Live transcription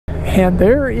and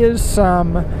there is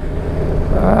some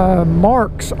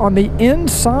marks on the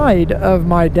inside of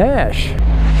my dash.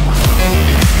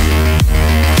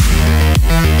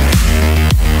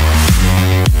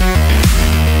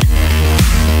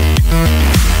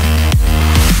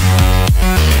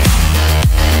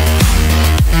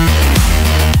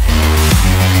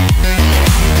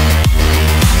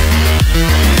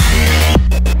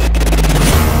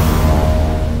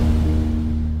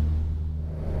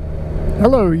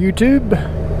 Hello YouTube,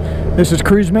 this is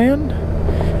Cruiseman,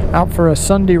 out for a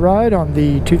Sunday ride on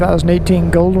the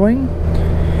 2018 Goldwing.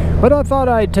 But I thought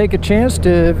I'd take a chance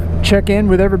to check in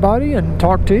with everybody and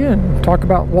talk to you and talk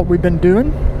about what we've been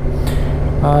doing.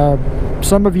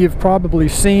 Some of you have probably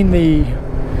seen the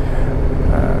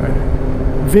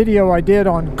video I did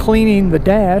on cleaning the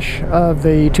dash of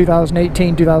the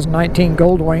 2018-2019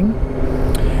 Goldwing.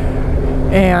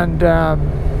 And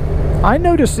I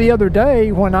noticed the other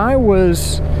day when I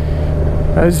was,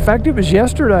 in fact it was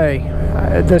yesterday,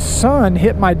 the sun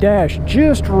hit my dash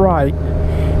just right,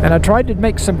 and I tried to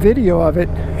make some video of it,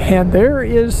 and there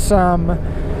is some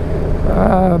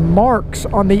marks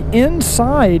on the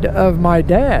inside of my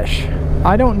dash.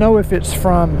 I don't know if it's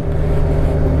from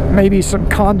maybe some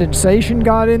condensation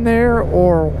got in there,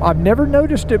 or I've never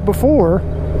noticed it before,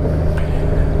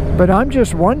 but I'm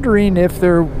just wondering if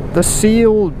the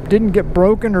seal didn't get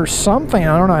broken or something.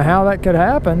 I don't know how that could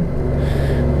happen.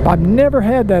 I've never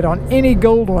had that on any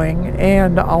Goldwing,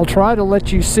 and I'll try to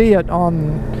let you see it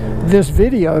on this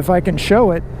video if I can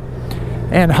show it,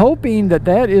 and hoping that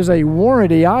that is a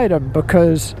warranty item,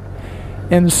 because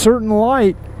in certain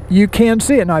light you can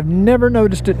see it, and I've never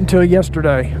noticed it until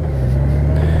yesterday.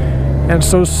 And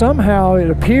so somehow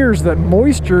it appears that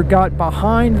moisture got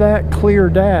behind that clear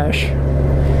dash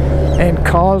and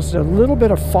caused a little bit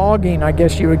of fogging, I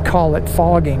guess you would call it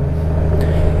fogging.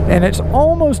 And it's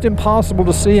almost impossible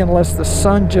to see unless the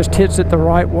sun just hits it the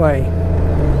right way.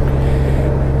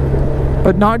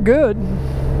 But not good.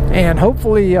 And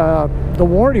hopefully the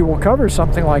warranty will cover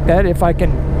something like that if I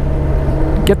can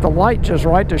get the light just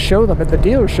right to show them at the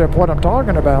dealership what I'm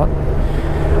talking about.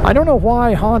 I don't know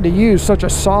why Honda used such a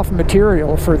soft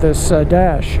material for this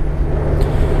dash.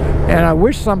 And I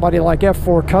wish somebody like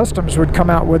F4 Customs would come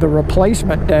out with a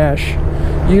replacement dash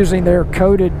using their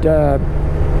coated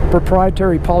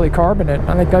proprietary polycarbonate.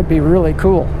 I think that'd be really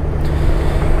cool.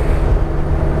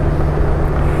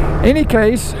 Any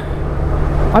case,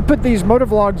 I put these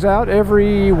motovlogs out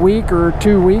every week or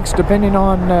 2 weeks depending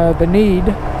on the need.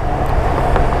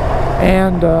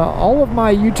 And all of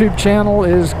my YouTube channel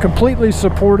is completely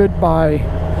supported by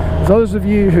those of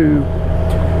you who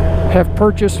have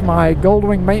purchased my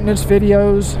Goldwing maintenance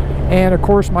videos, and of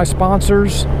course my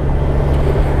sponsors.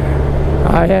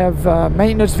 I have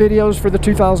maintenance videos for the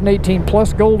 2018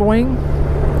 Plus Goldwing,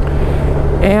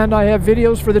 and I have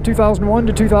videos for the 2001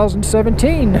 to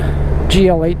 2017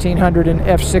 GL 1800 and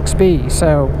F6B.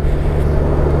 So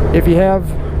if you have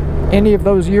any of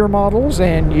those year models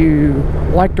and you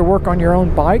like to work on your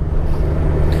own bike,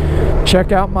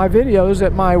 check out my videos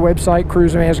at my website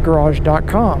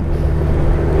cruisemansgarage.com.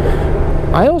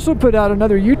 I also put out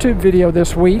another YouTube video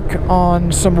this week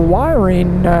on some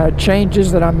wiring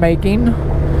changes that I'm making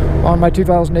on my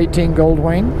 2018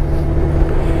 Goldwing.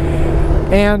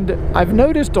 And I've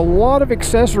noticed a lot of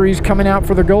accessories coming out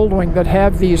for the Goldwing that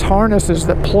have these harnesses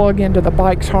that plug into the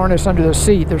bike's harness under the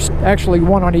seat. There's actually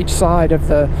one on each side of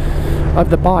the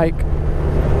bike.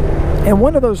 And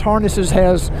one of those harnesses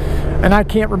has, and I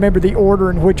can't remember the order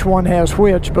in which one has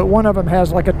which, but one of them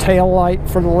has like a tail light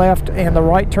for the left and the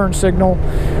right turn signal.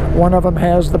 One of them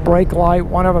has the brake light.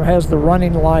 One of them has the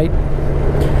running light.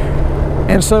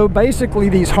 And so basically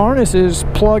these harnesses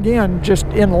plug in just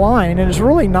in line, and it's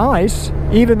really nice,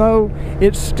 even though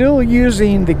it's still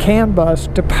using the CAN bus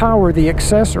to power the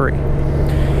accessory.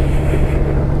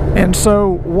 And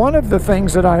so one of the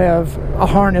things that I have a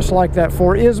harness like that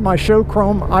for is my show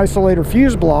chrome isolator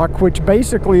fuse block, which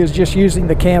basically is just using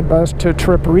the CAN bus to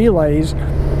trip relays,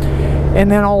 and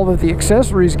then all of the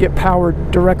accessories get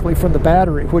powered directly from the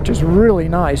battery, which is really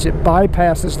nice. It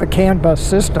bypasses the CAN bus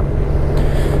system,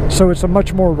 so it's a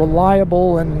much more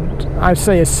reliable and, I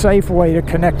say, a safe way to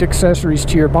connect accessories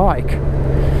to your bike.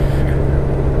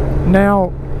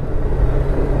 Now,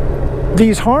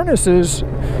 these harnesses,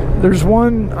 there's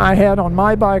one I had on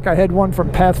my bike. I had one from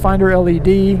Pathfinder LED,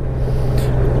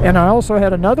 and I also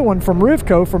had another one from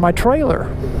Rivco for my trailer.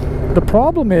 The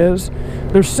problem is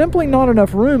there's simply not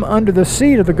enough room under the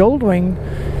seat of the Goldwing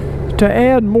to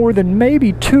add more than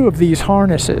maybe 2 of these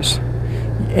harnesses,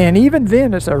 and even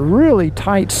then it's a really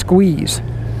tight squeeze.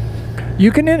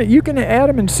 You can add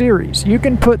them in series. You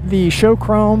can put the show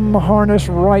chrome harness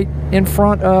right in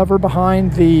front of or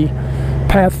behind the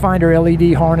Pathfinder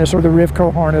LED harness or the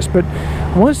Rivco harness, but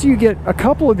once you get a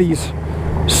couple of these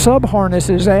sub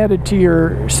harnesses added to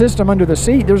your system under the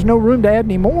seat, there's no room to add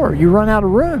any more. You run out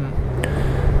of room.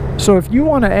 So if you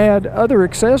want to add other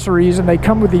accessories and they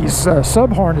come with these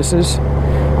sub harnesses,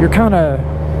 you're kind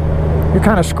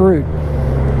of screwed.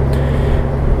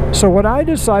 So what I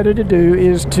decided to do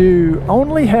is to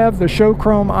only have the show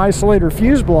chrome isolator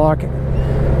fuse block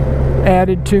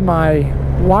added to my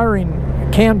wiring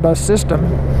CAN bus system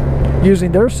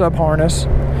using their sub harness,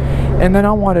 and then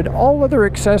I wanted all other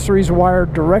accessories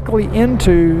wired directly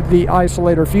into the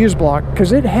isolator fuse block,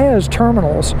 because it has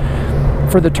terminals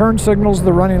for the turn signals,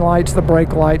 the running lights, the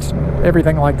brake lights, and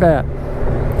everything like that.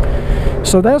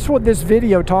 So that's what this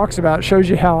video talks about. It shows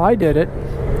you how I did it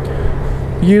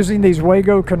using these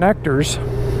Wago connectors.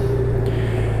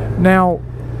 Now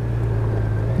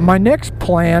my next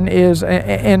plan is,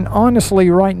 and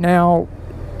honestly right now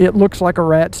it looks like a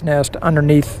rat's nest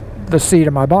underneath the seat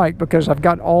of my bike because I've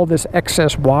got all this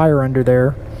excess wire under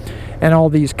there and all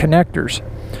these connectors.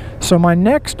 So my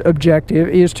next objective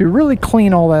is to really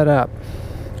clean all that up.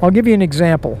 I'll give you an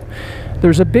example.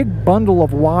 There's a big bundle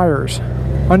of wires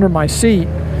under my seat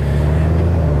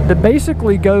that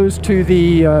basically goes to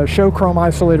the show chrome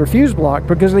isolator fuse block,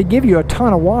 because they give you a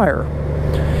ton of wire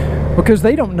because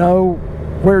they don't know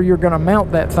where you're going to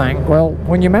mount that thing. Well,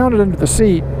 when you mount it under the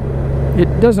seat,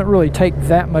 it doesn't really take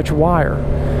that much wire.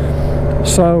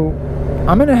 So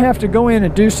I'm going to have to go in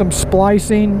and do some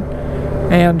splicing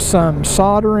and some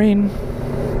soldering,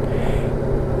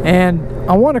 and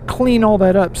I want to clean all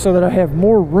that up so that I have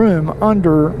more room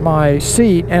under my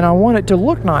seat, and I want it to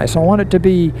look nice. I want it to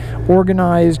be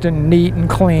organized and neat and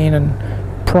clean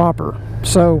and proper.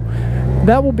 So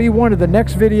that will be one of the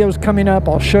next videos coming up.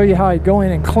 I'll show you how I go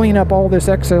in and clean up all this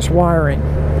excess wiring.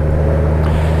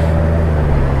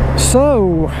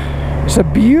 So it's a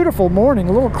beautiful morning,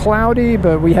 a little cloudy,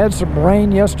 but we had some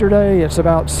rain yesterday. It's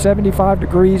about 75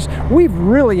 degrees. We've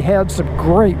really had some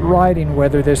great riding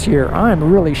weather this year.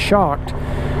 I'm really shocked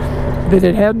that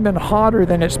it hadn't been hotter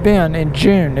than it's been in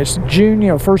June. It's June, you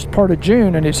know, first part of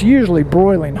June, and it's usually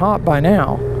broiling hot by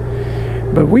now.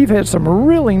 But we've had some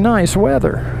really nice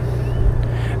weather.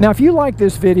 Now, if you like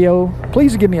this video,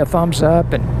 please give me a thumbs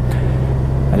up, and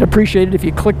I'd appreciate it if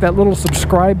you click that little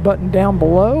subscribe button down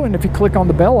below, and if you click on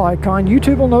the bell icon,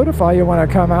 YouTube will notify you when I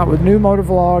come out with new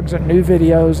motovlogs and new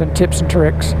videos and tips and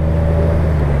tricks.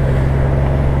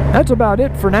 That's about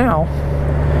it for now.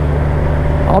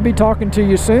 I'll be talking to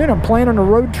you soon. I'm planning a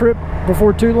road trip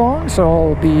before too long, so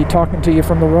I'll be talking to you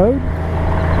from the road.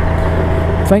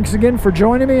 Thanks again for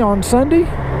joining me on Sunday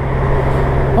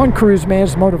on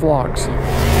Cruiseman's Motovlogs.